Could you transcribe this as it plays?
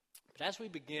As we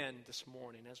begin this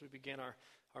morning, as we begin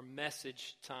our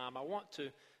message time, I want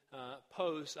to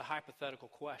pose a hypothetical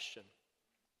question.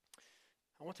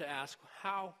 I want to ask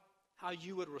how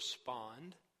you would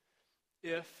respond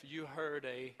if you heard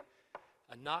a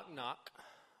knock-knock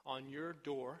on your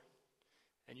door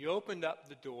and you opened up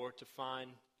the door to find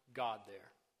God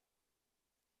there.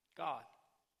 God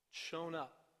shown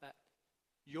up at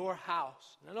your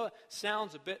house. And I know it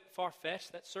sounds a bit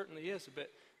far-fetched. That certainly is a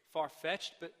bit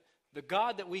far-fetched, but the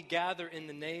God that we gather in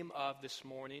the name of this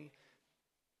morning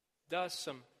does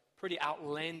some pretty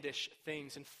outlandish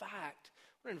things. In fact,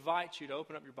 I want to invite you to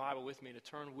open up your Bible with me, to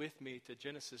turn with me to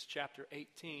Genesis chapter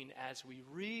 18 as we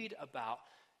read about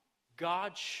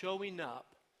God showing up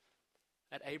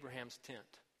at Abraham's tent.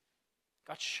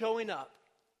 God showing up,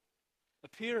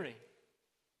 appearing,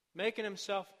 making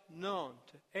himself known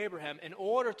to Abraham in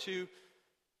order to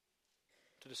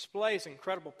display his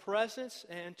incredible presence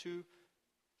and to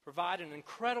provide an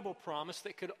incredible promise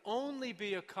that could only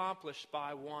be accomplished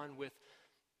by one with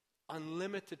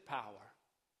unlimited power.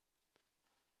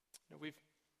 We've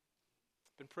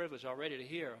been privileged already to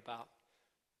hear about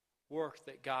work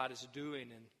that God is doing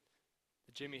in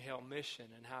the Jimmy Hill mission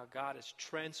and how God is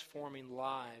transforming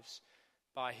lives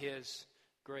by His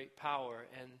great power.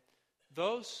 And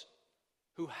those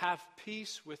who have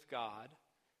peace with God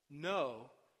know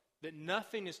that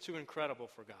nothing is too incredible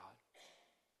for God.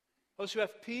 Those who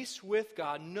have peace with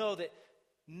God know that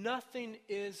nothing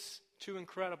is too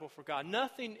incredible for God.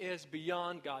 Nothing is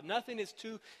beyond God. Nothing is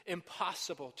too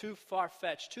impossible, too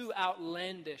far-fetched, too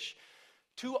outlandish,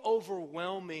 too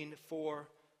overwhelming for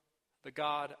the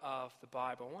God of the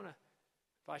Bible. I want to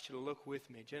invite you to look with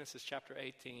me, Genesis chapter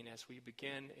 18, as we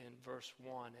begin in verse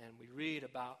 1, and we read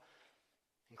about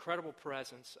incredible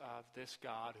presence of this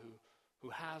God who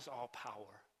has all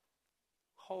power,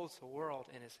 holds the world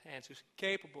in His hands, who's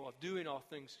capable of doing all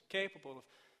things, capable of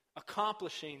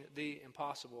accomplishing the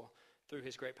impossible through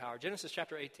His great power. Genesis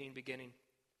chapter 18, beginning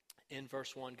in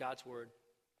verse 1, God's word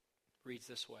reads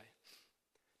this way.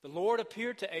 The Lord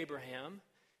appeared to Abraham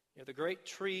near the great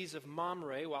trees of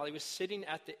Mamre while he was sitting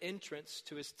at the entrance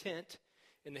to his tent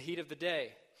in the heat of the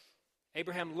day.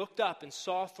 Abraham looked up and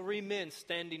saw 3 men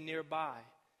standing nearby.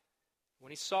 When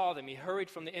he saw them, he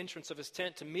hurried from the entrance of his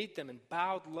tent to meet them and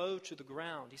bowed low to the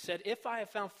ground. He said, "If I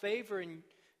have found favor in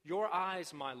your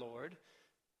eyes, my Lord,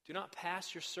 do not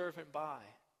pass your servant by.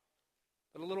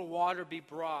 Let a little water be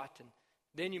brought, and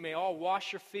then you may all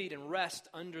wash your feet and rest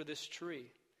under this tree.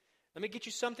 Let me get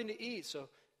you something to eat so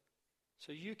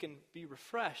you can be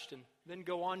refreshed and then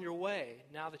go on your way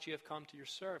now that you have come to your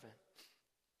servant."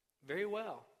 "Very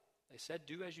well," they said,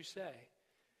 "do as you say."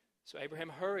 So Abraham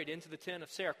hurried into the tent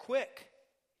of Sarah. "Quick,"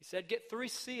 he said, "get 3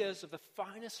 seahs of the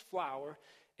finest flour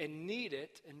and knead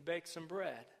it and bake some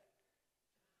bread."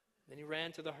 Then he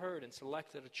ran to the herd and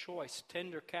selected a choice,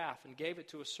 tender calf and gave it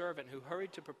to a servant who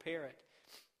hurried to prepare it.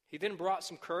 He then brought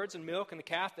some curds and milk and the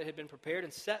calf that had been prepared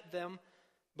and set them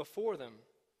before them.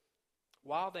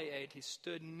 While they ate, he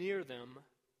stood near them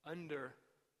under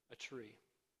a tree.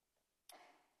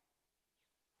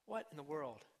 What in the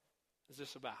world is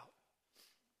this about?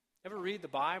 Ever read the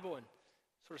Bible and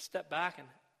sort of step back and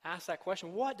ask that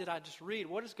question? What did I just read?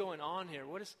 What is going on here?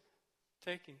 What is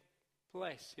taking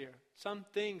place here? Some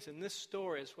things in this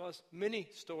story, as well as many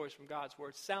stories from God's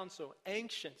Word, sound so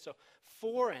ancient, so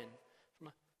foreign, from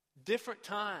a different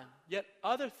time. Yet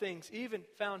other things, even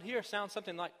found here, sound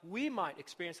something like we might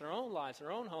experience in our own lives, in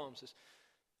our own homes, as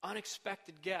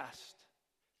unexpected guests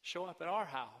show up at our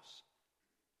house.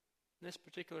 In this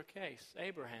particular case,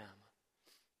 Abraham,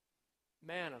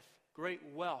 man of great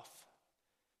wealth,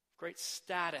 great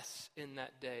status in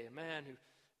that day, a man who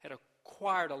had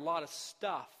acquired a lot of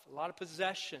stuff, a lot of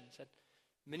possessions, had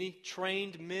many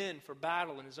trained men for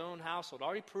battle in his own household,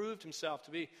 already proved himself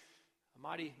to be a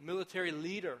mighty military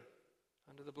leader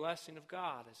under the blessing of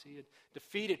God as he had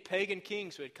defeated pagan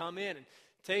kings who had come in and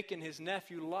taken his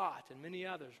nephew Lot and many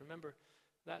others. Remember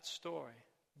that story.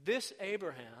 This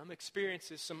Abraham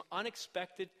experiences some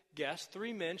unexpected guests.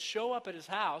 3 men show up at his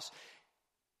house.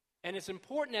 And as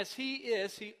important as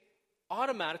he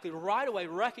automatically, right away,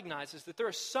 recognizes that there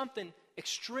is something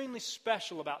extremely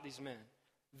special about these men.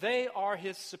 They are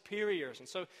his superiors. And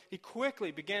so he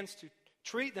quickly begins to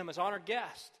treat them as honored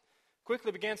guests.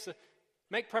 Quickly begins to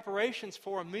make preparations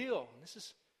for a meal. And this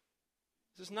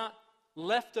is not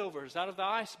leftovers out of the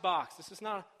icebox. This is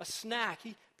not a snack.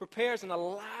 He prepares an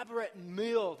elaborate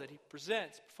meal that he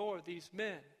presents before these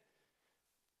men.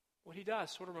 What he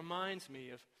does sort of reminds me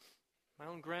of my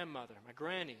own grandmother, my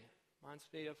granny. Reminds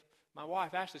me of my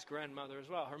wife Ashley's grandmother as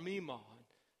well, her Meemaw. And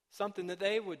something that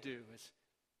they would do is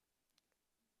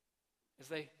as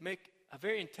they make a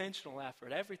very intentional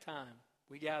effort every time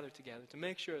we gather together to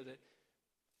make sure that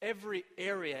every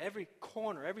area, every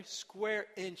corner, every square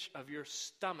inch of your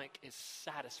stomach is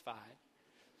satisfied.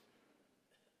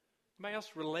 Anybody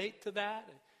else relate to that?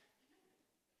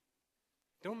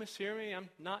 Don't mishear me. I'm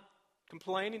not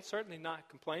complaining, certainly not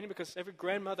complaining, because every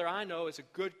grandmother I know is a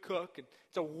good cook, and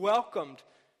it's a welcomed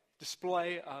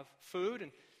display of food.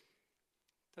 And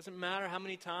it doesn't matter how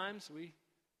many times we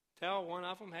tell one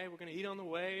of them, hey, we're going to eat on the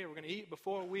way, or we're going to eat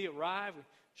before we arrive. We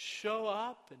show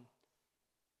up and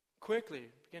quickly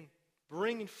begin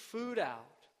bringing food out,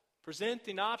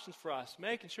 presenting options for us,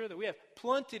 making sure that we have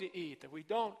plenty to eat, that we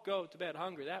don't go to bed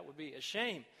hungry. That would be a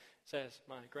shame, says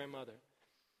my grandmother.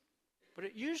 But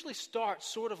it usually starts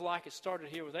sort of like it started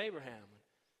here with Abraham.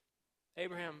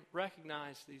 Abraham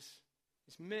recognized these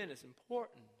men as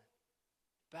important,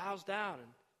 bows down and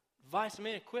invites them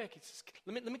in quick. He says,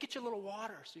 let me get you a little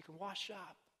water so you can wash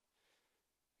up.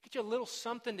 Get you a little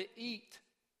something to eat.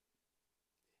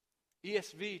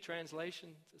 ESV translation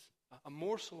says, a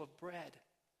morsel of bread.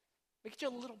 Let me get you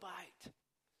a little bite.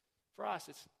 For us,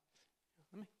 it's,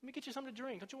 let me get you something to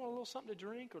drink. Don't you want a little something to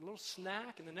drink or a little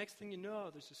snack? And the next thing you know,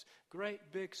 there's this great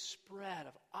big spread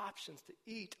of options to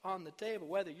eat on the table,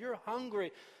 whether you're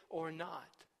hungry or not.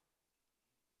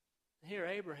 And here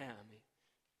Abraham, he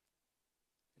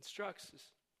instructs his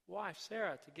wife,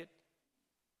 Sarah, to get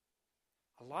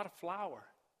a lot of flour.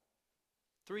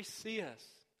 3 seahs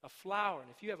of flour. And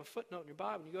if you have a footnote in your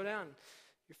Bible, and you go down,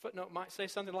 your footnote might say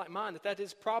something like mine, that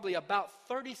is probably about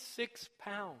 36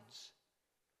 pounds.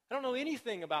 I don't know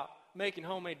anything about making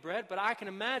homemade bread, but I can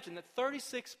imagine that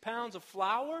 36 pounds of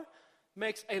flour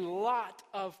makes a lot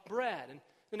of bread. And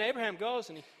then Abraham goes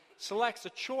and he selects a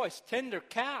choice, tender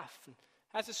calf, and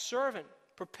has his servant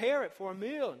prepare it for a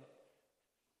meal. And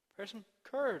prepare some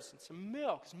curds and some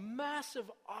milk. This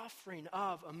massive offering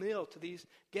of a meal to these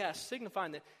guests,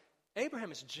 signifying that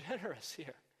Abraham is generous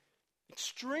here.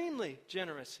 Extremely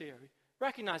generous here. He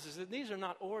recognizes that these are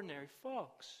not ordinary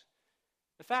folks.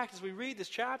 In fact, as we read this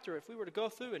chapter, if we were to go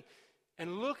through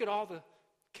and look at all the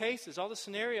cases, all the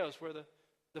scenarios where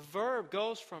the verb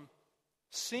goes from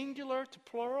singular to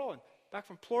plural and back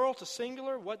from plural to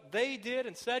singular, what they did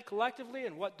and said collectively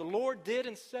and what the Lord did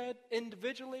and said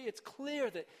individually, it's clear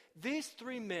that these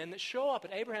 3 men that show up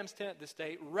at Abraham's tent this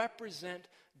day represent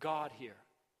God here.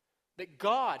 That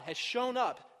God has shown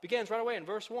up. Begins right away in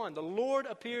verse 1. The Lord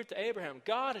appeared to Abraham.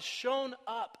 God has shown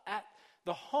up at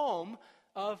the home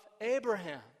of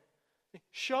Abraham. He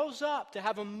shows up to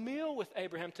have a meal with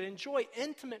Abraham, to enjoy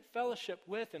intimate fellowship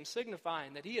with him,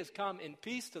 signifying that he has come in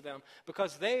peace to them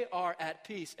because they are at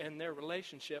peace in their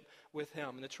relationship with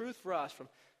him. And the truth for us from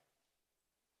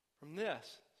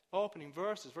this opening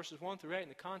verses 1 through 8, in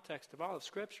the context of all of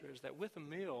Scripture, is that with a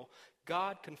meal,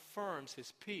 God confirms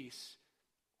his peace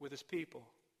with his people.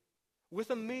 With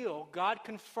a meal, God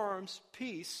confirms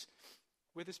peace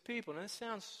with his people. And this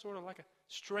sounds sort of like a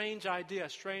strange idea, a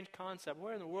strange concept.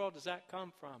 Where in the world does that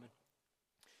come from? And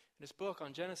in his book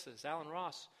on Genesis, Alan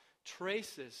Ross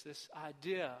traces this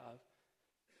idea of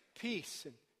peace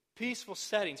and peaceful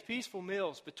settings, peaceful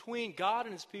meals between God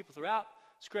and his people throughout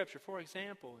Scripture. For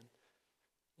example, in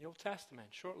the Old Testament,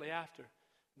 shortly after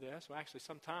this, well, actually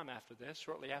sometime after this,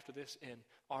 shortly after this in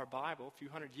our Bible, a few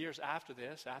hundred years after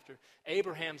this, after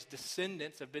Abraham's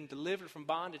descendants have been delivered from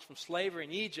bondage, from slavery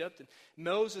in Egypt, and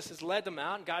Moses has led them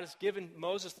out, and God has given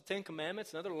Moses the 10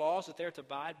 Commandments and other laws that they're to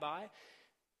abide by.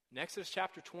 In Exodus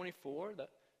chapter 24, that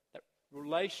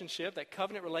relationship, that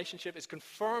covenant relationship is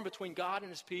confirmed between God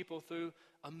and his people through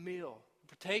a meal,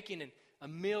 partaking in a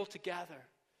meal together.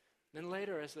 And then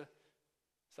later, as the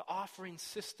offering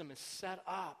system is set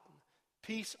up,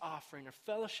 peace offering or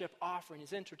fellowship offering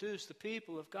is introduced, the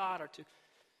people of God are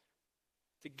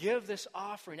to give this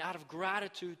offering out of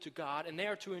gratitude to God, and they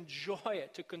are to enjoy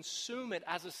it, to consume it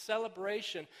as a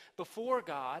celebration before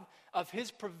God of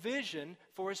his provision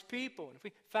for his people. And if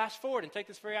we fast forward and take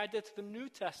this very idea to the New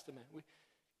Testament, we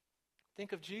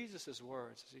think of Jesus'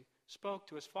 words as he spoke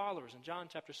to his followers in John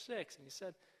chapter 6, and he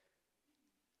said,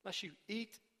 unless you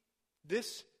eat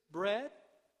this bread,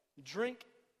 drink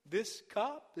this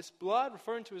cup, this blood,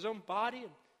 referring to his own body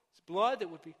and his blood that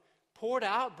would be poured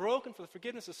out, broken for the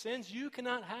forgiveness of sins, you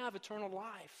cannot have eternal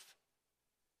life.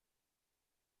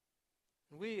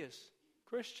 And we as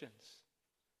Christians,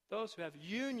 those who have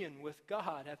union with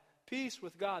God, have peace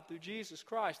with God through Jesus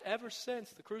Christ, ever since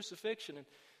the crucifixion and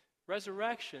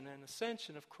resurrection and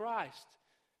ascension of Christ,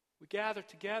 we gather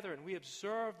together and we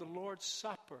observe the Lord's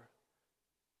Supper,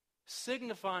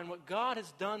 signifying what God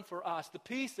has done for us, the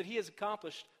peace that he has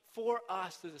accomplished for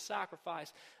us through the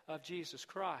sacrifice of Jesus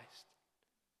Christ.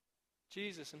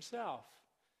 Jesus himself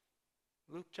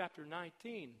Luke chapter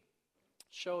 19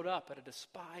 showed up at a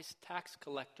despised tax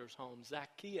collector's home,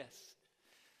 Zacchaeus.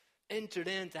 Entered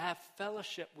in to have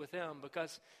fellowship with him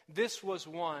because this was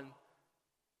one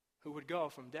who would go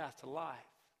from death to life.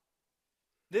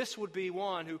 This would be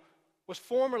one who was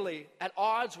formerly at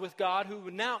odds with God, who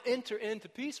would now enter into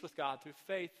peace with God through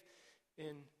faith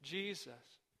in Jesus.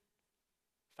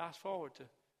 Fast forward to the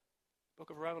book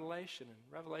of Revelation,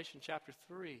 in Revelation chapter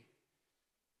 3.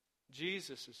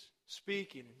 Jesus is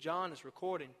speaking, and John is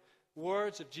recording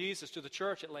words of Jesus to the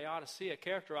church at Laodicea,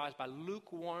 characterized by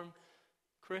lukewarm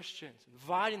Christians,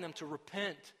 inviting them to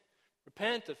repent.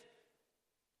 Repent of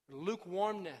their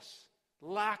lukewarmness,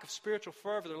 lack of spiritual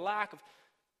fervor, their lack of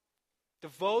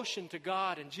devotion to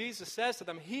God. And Jesus says to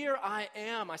them, "Here I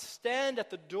am. I stand at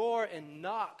the door and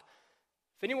knock.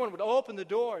 If anyone would open the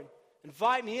door and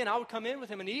invite me in, I would come in with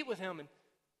him and eat with him and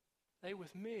they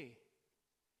with me."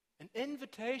 An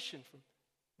invitation from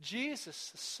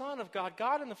Jesus, the Son of God,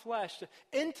 God in the flesh, to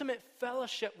intimate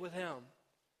fellowship with him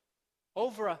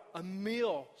over a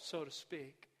meal, so to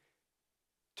speak.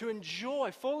 To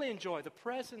enjoy, fully enjoy the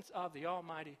presence of the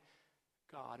Almighty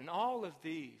God. And all of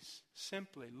these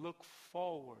simply look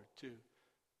forward to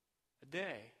a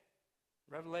day,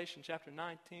 Revelation chapter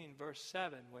 19, verse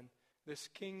 7, when this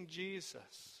King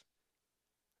Jesus,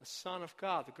 the Son of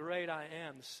God, the great I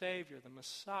am, the Savior, the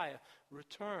Messiah,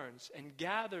 returns and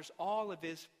gathers all of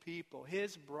his people,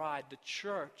 his bride, the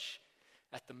church,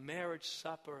 at the marriage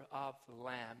supper of the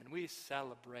Lamb. And we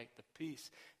celebrate the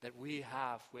peace that we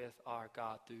have with our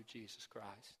God through Jesus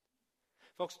Christ.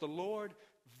 Folks, the Lord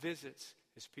visits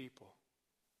his people.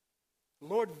 The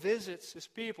Lord visits his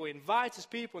people. He invites his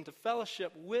people into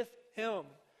fellowship with him.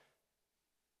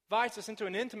 Invites us into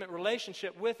an intimate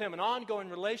relationship with him, an ongoing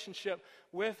relationship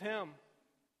with him,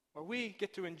 where we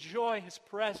get to enjoy his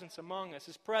presence among us,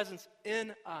 his presence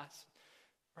in us.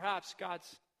 Perhaps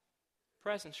God's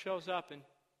presence shows up in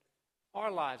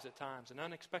our lives at times in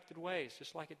unexpected ways,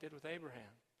 just like it did with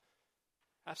Abraham.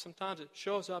 Perhaps sometimes it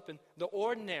shows up in the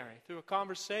ordinary, through a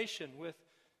conversation with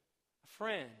a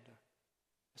friend,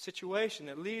 a situation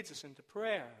that leads us into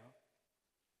prayer,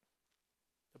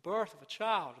 the birth of a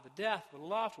child, or the death of a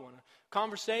loved one, a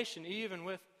conversation even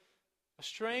with a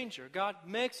stranger. God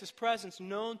makes his presence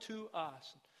known to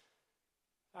us.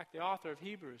 In fact, the author of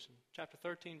Hebrews, in chapter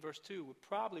 13, verse 2, would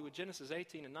probably, with Genesis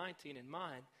 18 and 19 in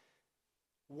mind,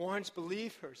 warns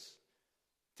believers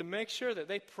to make sure that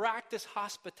they practice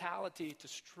hospitality to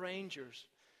strangers.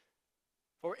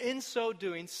 For in so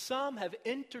doing, some have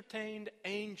entertained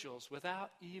angels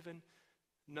without even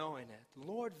knowing it. The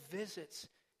Lord visits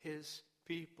his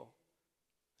people.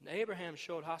 And Abraham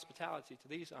showed hospitality to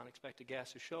these unexpected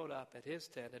guests who showed up at his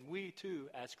tent. And we too,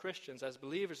 as Christians, as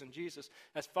believers in Jesus,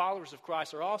 as followers of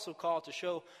Christ, are also called to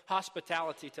show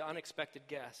hospitality to unexpected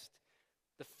guests.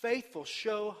 The faithful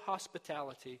show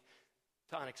hospitality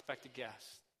to unexpected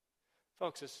guests.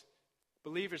 Folks, as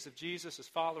believers of Jesus, as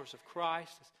followers of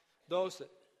Christ, as those that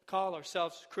call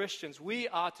ourselves Christians, we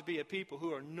ought to be a people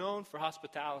who are known for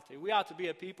hospitality. We ought to be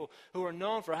a people who are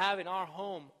known for having our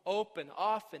home open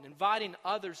often, inviting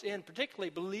others in, particularly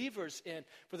believers in,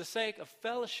 for the sake of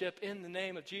fellowship in the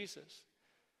name of Jesus.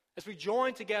 As we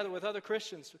join together with other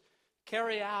Christians to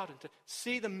carry out and to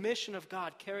see the mission of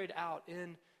God carried out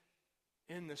in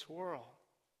this world.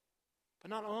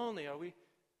 But not only are we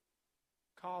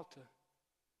called to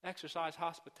exercise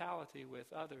hospitality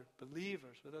with other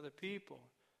believers, with other people,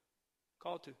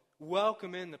 called to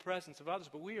welcome in the presence of others,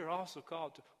 but we are also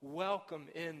called to welcome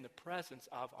in the presence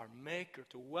of our Maker,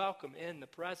 to welcome in the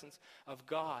presence of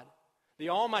God. The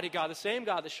Almighty God, the same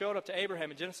God that showed up to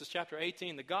Abraham in Genesis chapter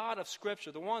 18, the God of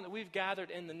Scripture, the one that we've gathered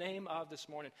in the name of this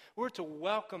morning. We're to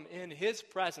welcome in his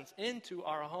presence into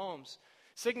our homes,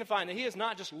 signifying that he is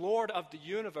not just Lord of the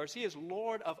universe, he is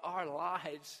Lord of our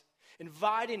lives,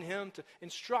 inviting him to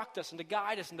instruct us and to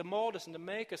guide us and to mold us and to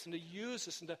make us and to use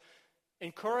us and to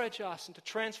encourage us and to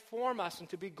transform us and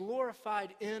to be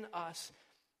glorified in us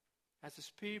as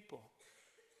his people.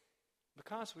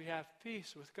 Because we have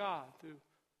peace with God through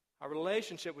our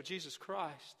relationship with Jesus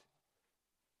Christ.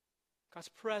 God's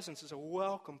presence is a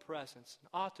welcome presence, and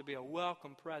ought to be a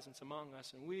welcome presence among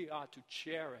us, and we ought to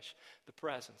cherish the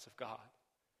presence of God.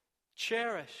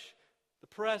 Cherish the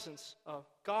presence of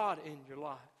God in your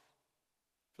life.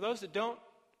 For those that don't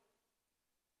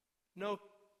know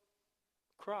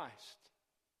Christ,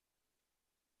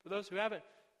 for those who haven't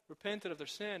repented of their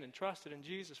sin and trusted in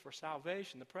Jesus for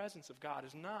salvation, the presence of God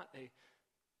is not a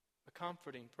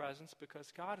comforting presence,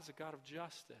 because God is a God of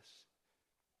justice.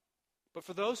 But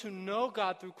for those who know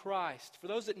God through Christ, for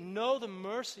those that know the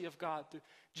mercy of God through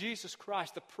Jesus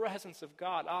Christ, the presence of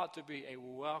God ought to be a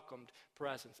welcomed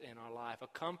presence in our life, a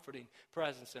comforting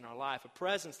presence in our life, a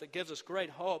presence that gives us great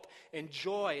hope and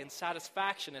joy and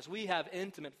satisfaction as we have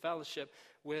intimate fellowship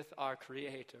with our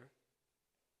Creator.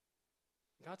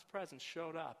 God's presence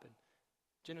showed up in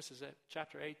Genesis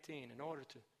chapter 18 in order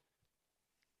to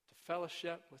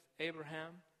fellowship with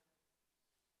Abraham,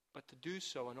 but to do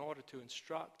so in order to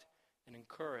instruct and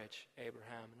encourage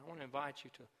Abraham. And I want to invite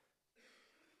you to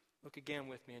look again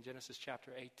with me in Genesis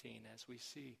chapter 18 as we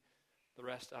see the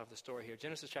rest of the story here.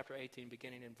 Genesis chapter 18,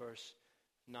 beginning in verse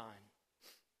 9.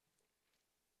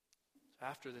 So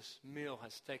after this meal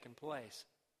has taken place,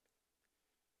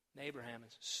 Abraham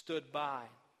has stood by,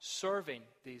 serving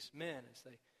these men as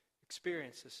they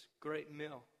experience this great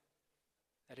meal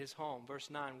at his home. Verse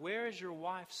 9, "Where is your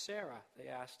wife Sarah?" they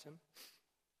asked him.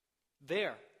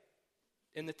 "There,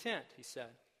 in the tent," he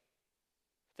said.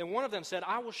 Then one of them said,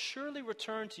 "I will surely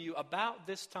return to you about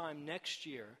this time next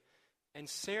year, and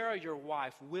Sarah, your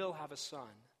wife, will have a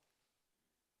son."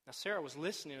 Now Sarah was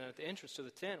listening at the entrance to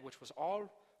the tent, which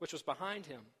was behind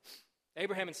him.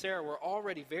 Abraham and Sarah were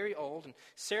already very old, and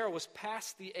Sarah was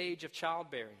past the age of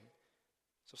childbearing.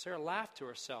 So Sarah laughed to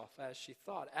herself as she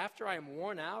thought, "After I am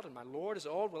worn out and my Lord is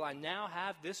old, will I now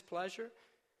have this pleasure?"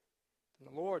 And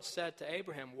the Lord said to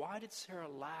Abraham, "Why did Sarah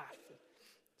laugh?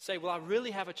 Say, will I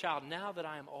really have a child now that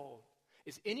I am old?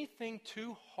 Is anything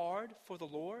too hard for the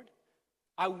Lord?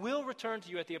 I will return to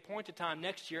you at the appointed time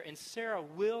next year, and Sarah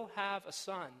will have a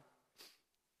son."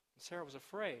 And Sarah was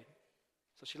afraid.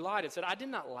 So she lied and said, "I did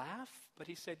not laugh." But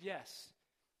he said, "Yes,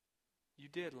 you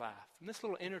did laugh." And this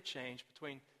little interchange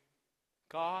between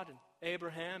God and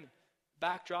Abraham, and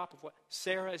backdrop of what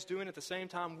Sarah is doing at the same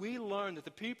time, we learn that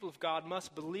the people of God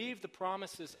must believe the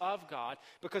promises of God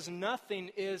because nothing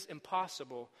is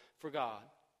impossible for God.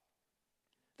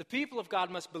 The people of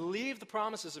God must believe the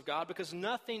promises of God because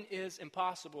nothing is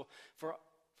impossible for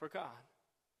God.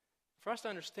 For us to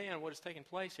understand what is taking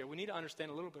place here, we need to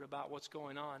understand a little bit about what's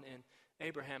going on in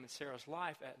Abraham and Sarah's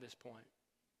life at this point.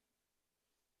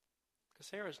 Because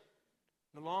Sarah's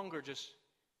no longer just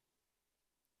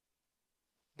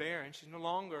barren. She's no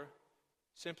longer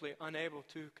simply unable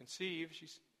to conceive.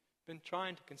 She's been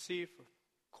trying to conceive for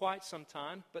quite some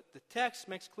time, but the text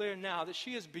makes clear now that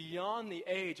she is beyond the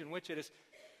age in which it is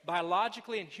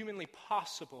biologically and humanly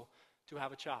possible to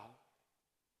have a child.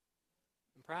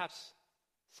 And perhaps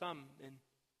some in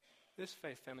this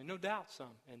faith family, no doubt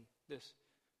some in this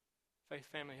faith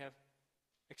family have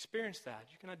experienced that.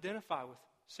 You can identify with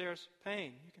Sarah's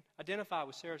pain. You can identify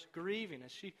with Sarah's grieving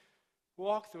as she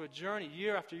walked through a journey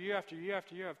year after year after year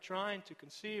after year of trying to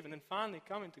conceive and then finally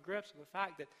coming to grips with the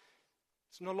fact that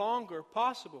it's no longer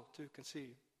possible to conceive.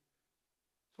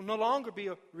 It will no longer be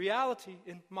a reality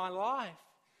in my life.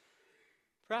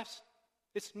 Perhaps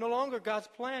it's no longer God's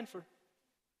plan for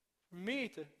me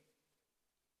to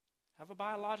have a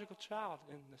biological child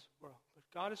in this world. But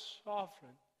God is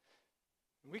sovereign.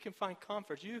 And we can find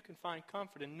comfort, you can find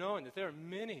comfort in knowing that there are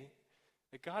many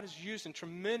that God has used in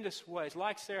tremendous ways,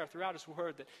 like Sarah throughout His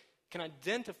Word, that can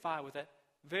identify with that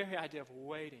very idea of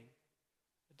waiting,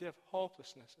 idea of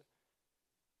hopelessness,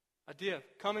 idea of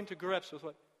coming to grips with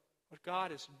what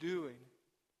God is doing.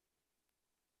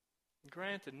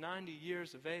 Granted, 90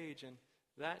 years of age in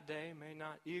that day may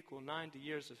not equal 90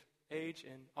 years of age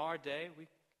in our day. We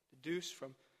deduce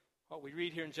from what we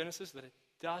read here in Genesis that it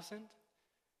doesn't.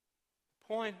 The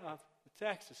point of the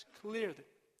text is clear that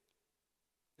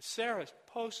Sarah is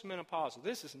postmenopausal.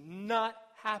 This is not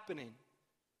happening.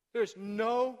 There's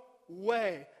no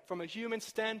way from a human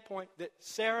standpoint that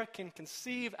Sarah can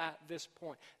conceive at this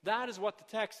point. That is what the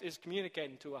text is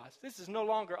communicating to us. This is no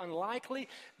longer unlikely.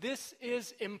 This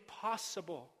is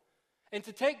impossible. And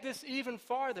to take this even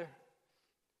farther,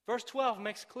 verse 12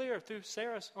 makes clear through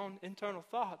Sarah's own internal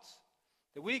thoughts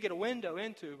that we get a window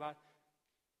into by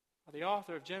the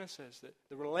author of Genesis, that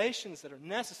the relations that are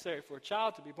necessary for a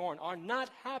child to be born are not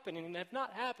happening and have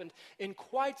not happened in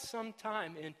quite some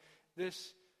time in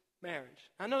this marriage.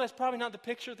 I know that's probably not the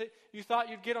picture that you thought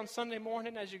you'd get on Sunday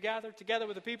morning as you gather together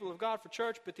with the people of God for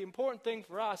church, but the important thing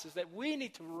for us is that we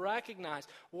need to recognize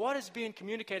what is being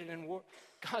communicated in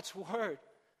God's Word.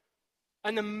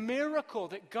 And the miracle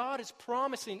that God is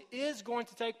promising is going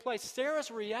to take place.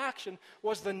 Sarah's reaction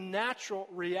was the natural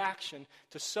reaction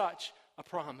to such a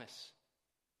promise.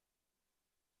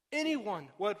 Anyone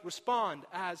would respond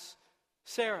as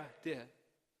Sarah did.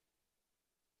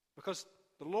 Because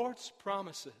the Lord's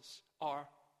promises are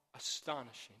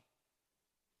astonishing.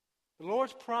 The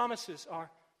Lord's promises are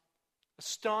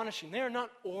astonishing. They are not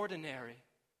ordinary.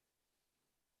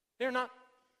 They are not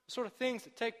the sort of things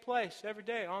that take place every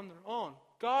day on their own.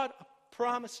 God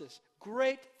promises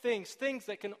great things, things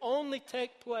that can only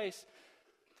take place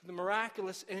through the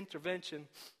miraculous intervention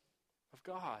of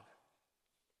God.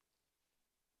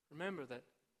 Remember that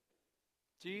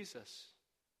Jesus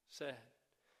said,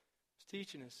 He's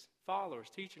teaching His followers,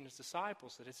 teaching His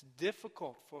disciples, that it's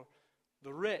difficult for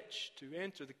the rich to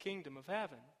enter the kingdom of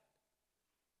heaven.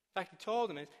 In fact, He told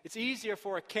them it's easier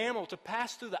for a camel to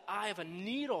pass through the eye of a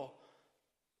needle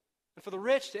than for the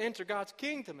rich to enter God's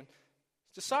kingdom. And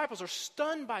His disciples are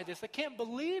stunned by this. They can't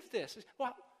believe this.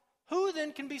 Well, who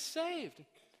then can be saved?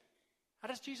 How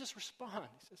does Jesus respond?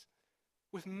 He says,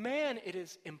 with man it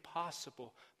is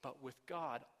impossible, but with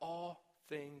God all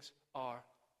things are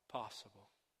possible.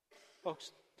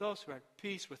 Folks, those who are at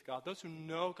peace with God, those who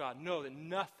know God, know that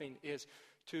nothing is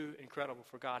too incredible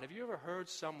for God. Have you ever heard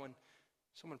someone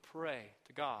pray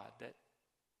to God that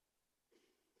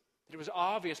it was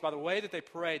obvious by the way that they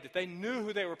prayed that they knew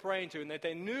who they were praying to, and that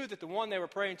they knew that the one they were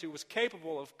praying to was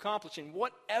capable of accomplishing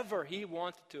whatever He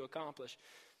wanted to accomplish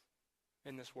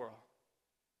in this world?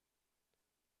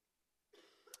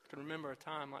 I can remember a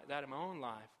time like that in my own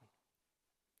life,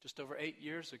 just over 8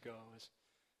 years ago, as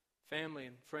family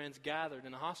and friends gathered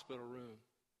in a hospital room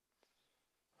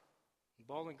in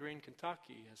Bowling Green,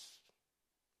 Kentucky, as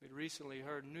we'd recently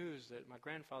heard news that my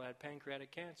grandfather had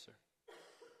pancreatic cancer.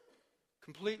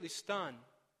 Completely stunned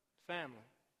family.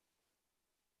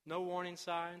 No warning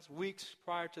signs. Weeks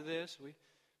prior to this, we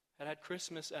had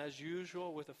Christmas as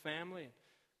usual with a family. And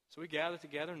so we gathered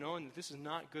together knowing that this is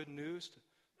not good news, to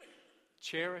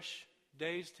cherish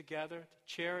days together,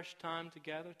 to cherish time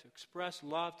together, to express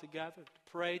love together,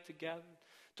 to pray together,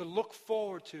 to look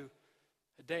forward to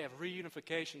a day of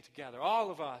reunification together.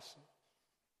 All of us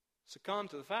succumb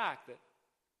to the fact that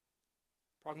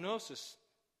prognosis,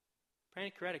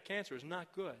 pancreatic cancer, is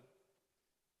not good.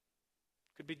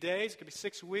 Could be days, could be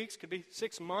 6 weeks, could be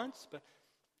 6 months, but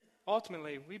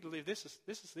ultimately we believe this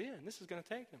is the end. This is going to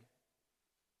take him.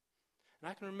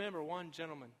 And I can remember one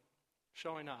gentleman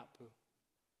showing up who,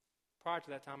 prior to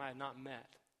that time I had not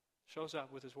met, shows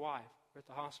up with his wife. We're at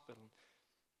the hospital.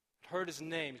 I'd heard his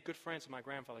name. He's good friends with my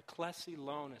grandfather. Clessy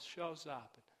Lonis shows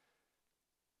up. And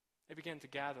they begin to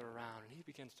gather around, and he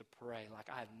begins to pray like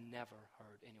I have never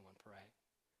heard anyone pray.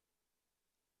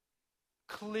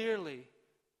 Clearly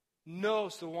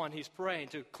knows the one he's praying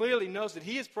to. Clearly knows that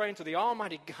he is praying to the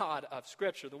Almighty God of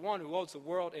Scripture, the one who holds the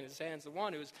world in His hands, the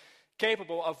one who is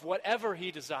capable of whatever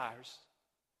He desires.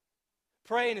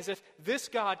 Praying as if this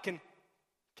God can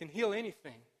heal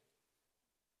anything.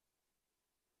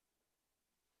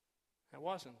 That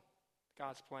wasn't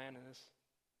God's plan in this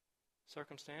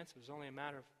circumstance. It was only a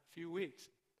matter of a few weeks.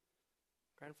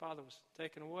 Grandfather was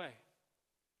taken away.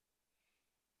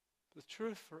 The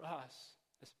truth for us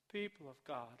as people of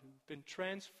God who've been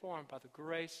transformed by the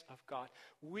grace of God,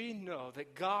 we know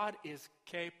that God is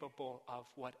capable of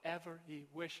whatever He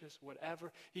wishes,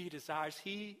 whatever He desires.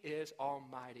 He is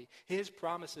almighty. His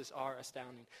promises are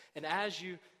astounding. And as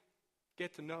you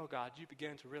get to know God, you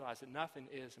begin to realize that nothing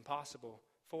is impossible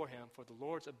for Him, for the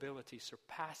Lord's ability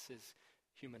surpasses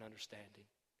human understanding.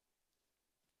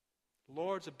 The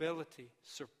Lord's ability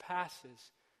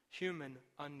surpasses human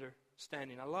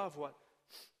understanding. I love what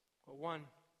one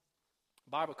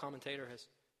Bible commentator has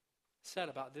said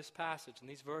about this passage and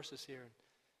these verses here,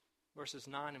 verses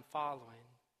 9 and following.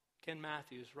 Ken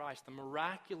Matthews writes, the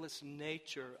miraculous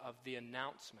nature of the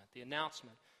announcement, the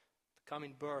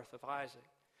coming birth of Isaac.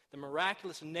 The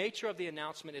miraculous nature of the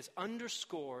announcement is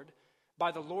underscored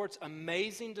by the Lord's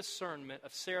amazing discernment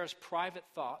of Sarah's private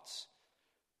thoughts,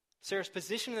 Sarah's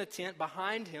position in the tent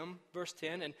behind him, verse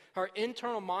 10, and her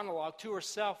internal monologue to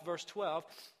herself, verse 12,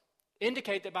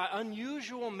 indicate that by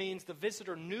unusual means the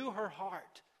visitor knew her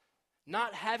heart,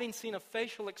 not having seen a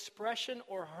facial expression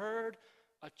or heard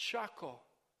a chuckle.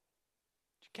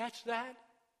 Did you catch that?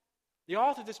 The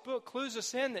author of this book clues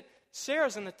us in that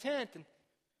Sarah's in the tent, and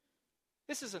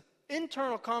this is an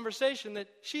internal conversation that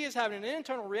she is having, an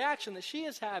internal reaction that she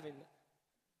is having.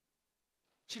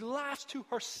 She laughs to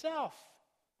herself.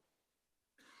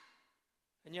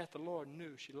 And yet the Lord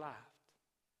knew she laughed.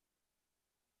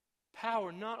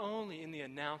 Power not only in the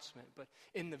announcement, but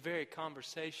in the very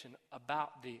conversation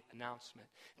about the announcement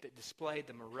that displayed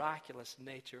the miraculous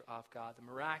nature of God, the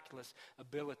miraculous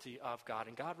ability of God.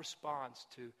 And God responds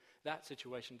to that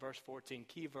situation. Verse 14,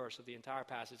 key verse of the entire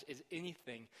passage, is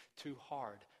anything too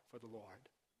hard for the Lord?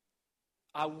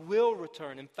 I will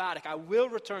return, emphatic, I will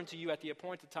return to you at the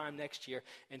appointed time next year,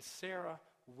 and Sarah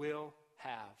will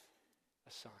have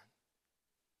a son.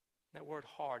 That word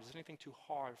hard, is anything too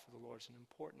hard for the Lord? It's an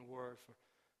important word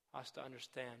for us to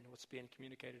understand what's being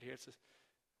communicated here. It's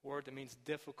a word that means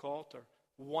difficult or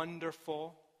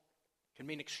wonderful. It can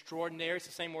mean extraordinary. It's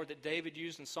the same word that David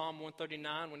used in Psalm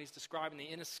 139 when he's describing the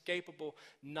inescapable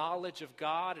knowledge of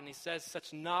God. And he says,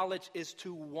 such knowledge is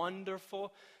too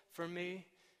wonderful for me.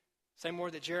 Same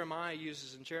word that Jeremiah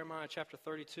uses in Jeremiah chapter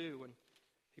 32 when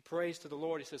he prays to the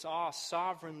Lord. He says,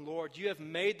 sovereign Lord, you have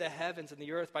made the heavens and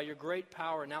the earth by your great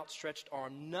power and outstretched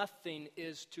arm. Nothing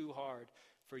is too hard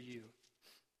for you.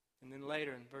 And then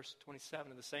later in verse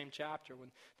 27 of the same chapter,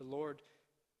 when the Lord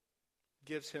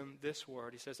gives him this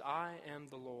word, he says, I am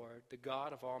the Lord, the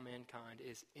God of all mankind.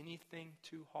 Is anything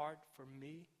too hard for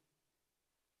me?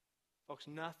 Folks,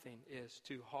 nothing is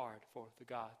too hard for the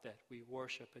God that we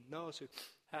worship. And those who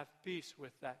have peace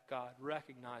with that God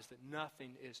recognize that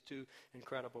nothing is too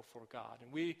incredible for God.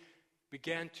 And we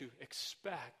began to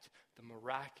expect the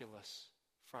miraculous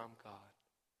from God.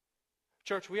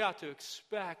 Church, we ought to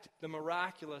expect the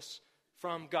miraculous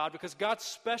from God because God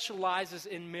specializes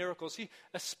in miracles. He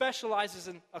specializes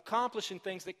in accomplishing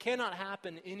things that cannot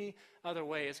happen any other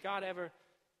way. Has God ever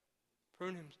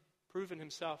proven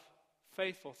himself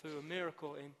faithful through a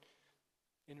miracle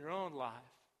in your own life?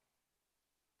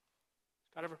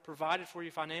 Has God ever provided for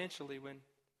you financially when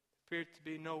there appeared to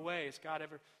be no way? Has God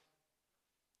ever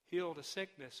healed a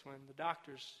sickness when the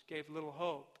doctors gave little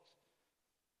hope?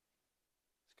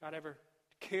 Has God ever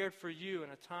cared for you in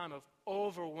a time of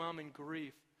overwhelming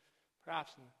grief,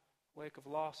 perhaps in the wake of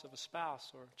loss of a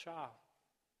spouse or a child?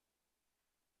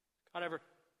 Has God ever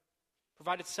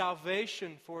provided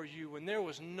salvation for you when there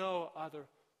was no other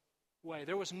way?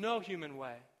 There was no human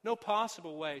way, no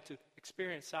possible way to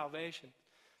experience salvation.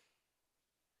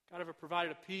 God ever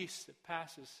provided a peace that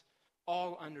passes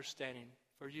all understanding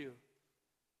for you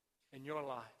in your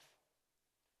life?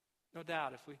 No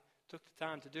doubt, if we took the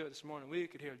time to do it this morning, we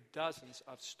could hear dozens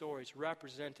of stories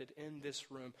represented in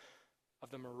this room of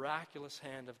the miraculous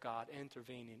hand of God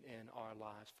intervening in our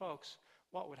lives. Folks,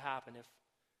 what would happen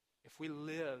if we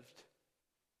lived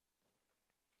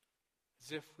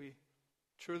as if we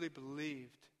truly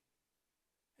believed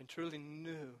and truly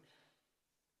knew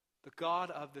the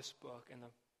God of this book and the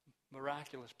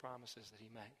miraculous promises that he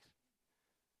makes?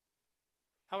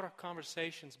 How would our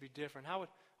conversations be different? How would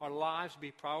our lives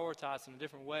be prioritized in a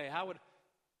different way? How would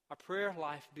our prayer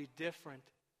life be different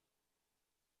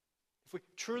if we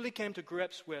truly came to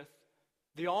grips with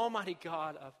the Almighty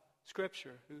God of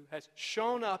Scripture, who has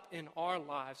shown up in our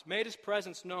lives, made his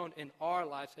presence known in our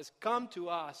lives, has come to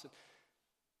us and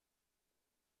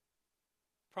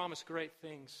promised great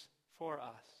things for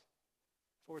us,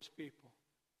 for his people?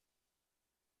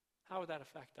 How would that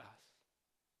affect us?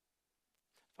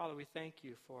 Father, we thank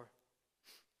you for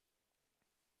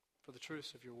the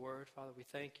truths of your word. Father, we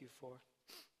thank you for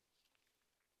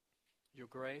your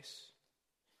grace.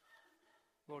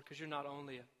 Lord, because you're not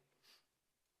only a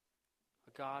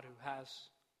God who has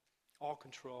all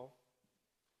control.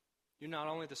 You're not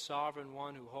only the sovereign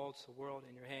one who holds the world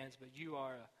in your hands, but you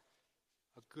are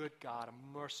a good God,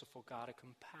 a merciful God, a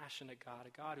compassionate God,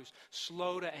 a God who's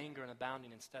slow to anger and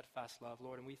abounding in steadfast love,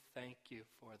 Lord, and we thank you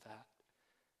for that.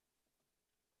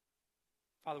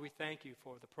 Father, we thank you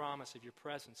for the promise of your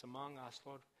presence among us,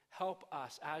 Lord. Help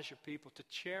us as your people to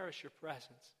cherish your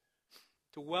presence,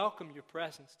 to welcome your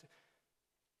presence,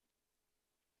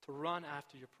 to run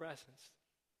after your presence,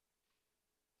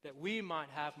 that we might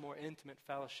have more intimate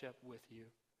fellowship with you.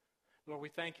 Lord, we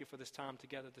thank you for this time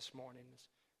together this morning as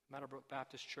Meadowbrook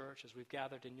Baptist Church, as we've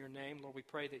gathered in your name. Lord, we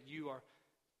pray that you are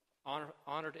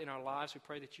honored in our lives. We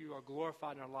pray that you are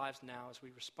glorified in our lives now as we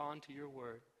respond to your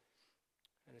word.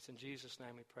 And it's in Jesus'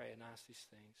 name we pray and ask these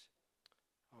things.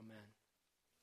 Amen.